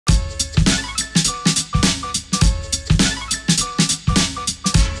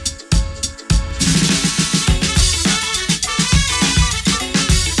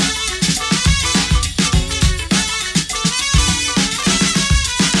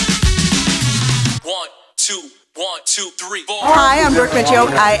1, 2, 3, 4. Hi, I'm Dawg.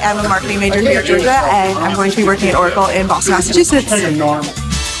 I am a marketing major here at Georgia, and I'm going to be working at Oracle in Boston, Massachusetts.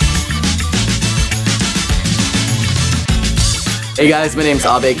 Hey guys, my name's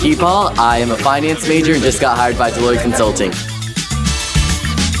Abe Keepal. I am a finance major and just got hired by Deloitte Consulting.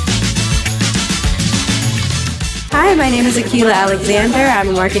 Hi, my name is Akila Alexander. I'm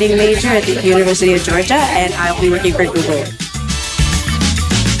a marketing major at the University of Georgia, and I'll be working for Google.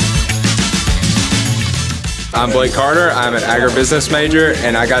 I'm Blake Carter. I'm an agribusiness major,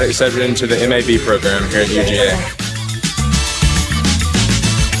 and I got accepted into the MAB program here at UGA.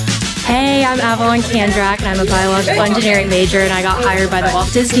 Hey, I'm Avalon Kandrak, and I'm a biological engineering major, and I got hired by the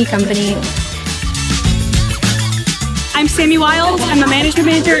Walt Disney Company. I'm Sammy Wiles. I'm a management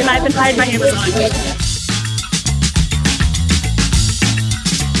major, and I've been hired by Amazon.